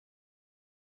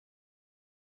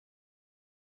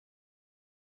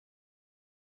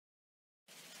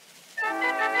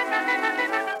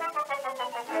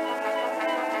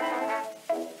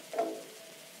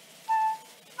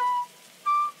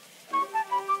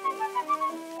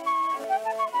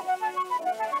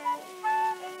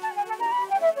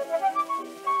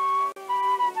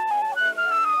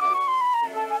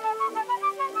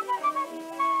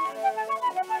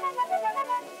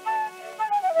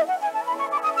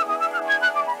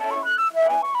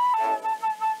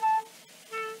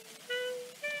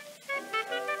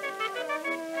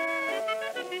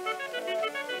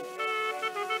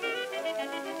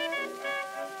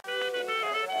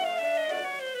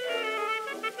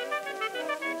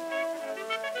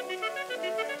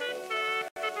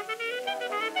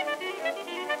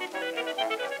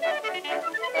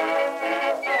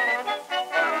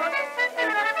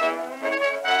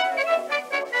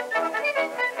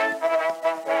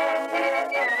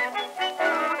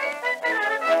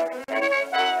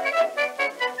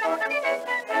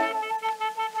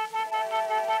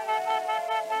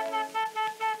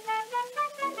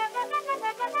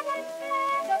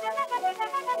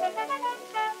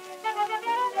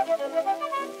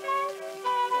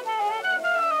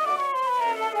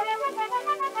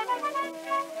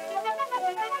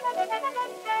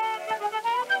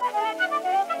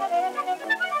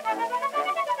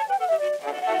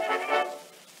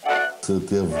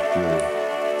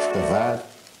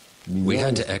We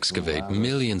had to excavate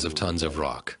millions of tons of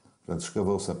rock.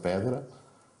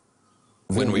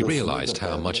 When we realized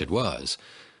how much it was,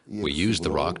 we used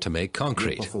the rock to make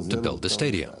concrete to build the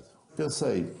stadium.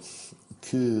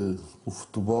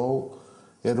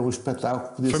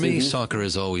 For me, soccer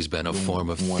has always been a form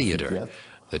of theater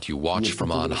that you watch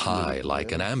from on high,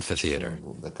 like an amphitheater.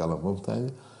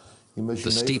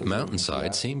 The steep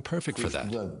mountainside seemed perfect for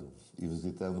that.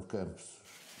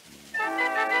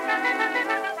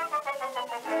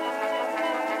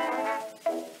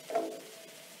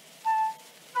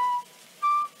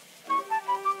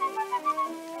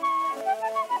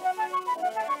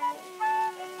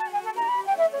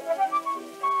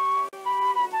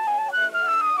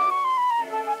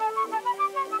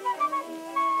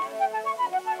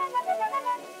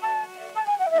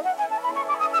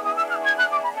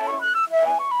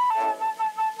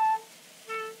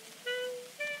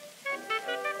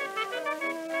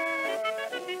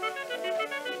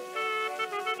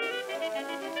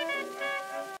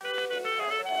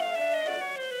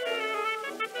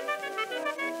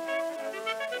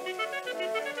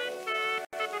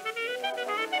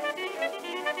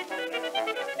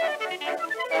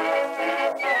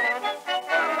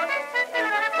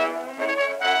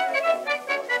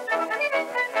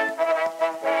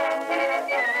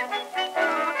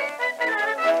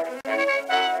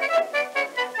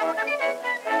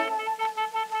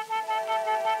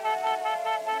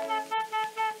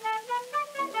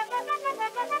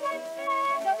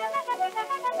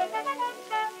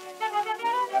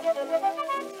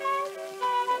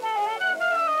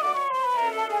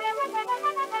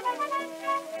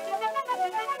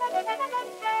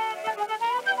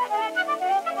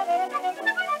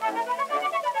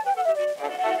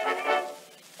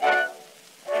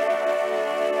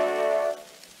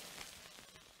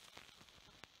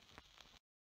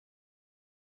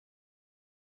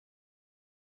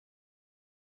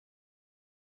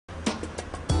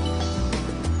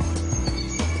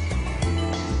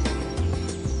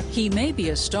 He may be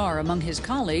a star among his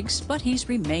colleagues, but he's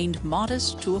remained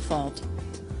modest to a fault.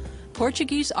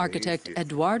 Portuguese architect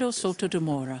Eduardo Souto de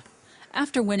Moura.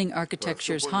 After winning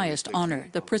architecture's highest honor,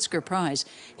 the Pritzker Prize,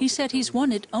 he said he's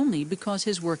won it only because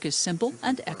his work is simple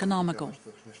and economical.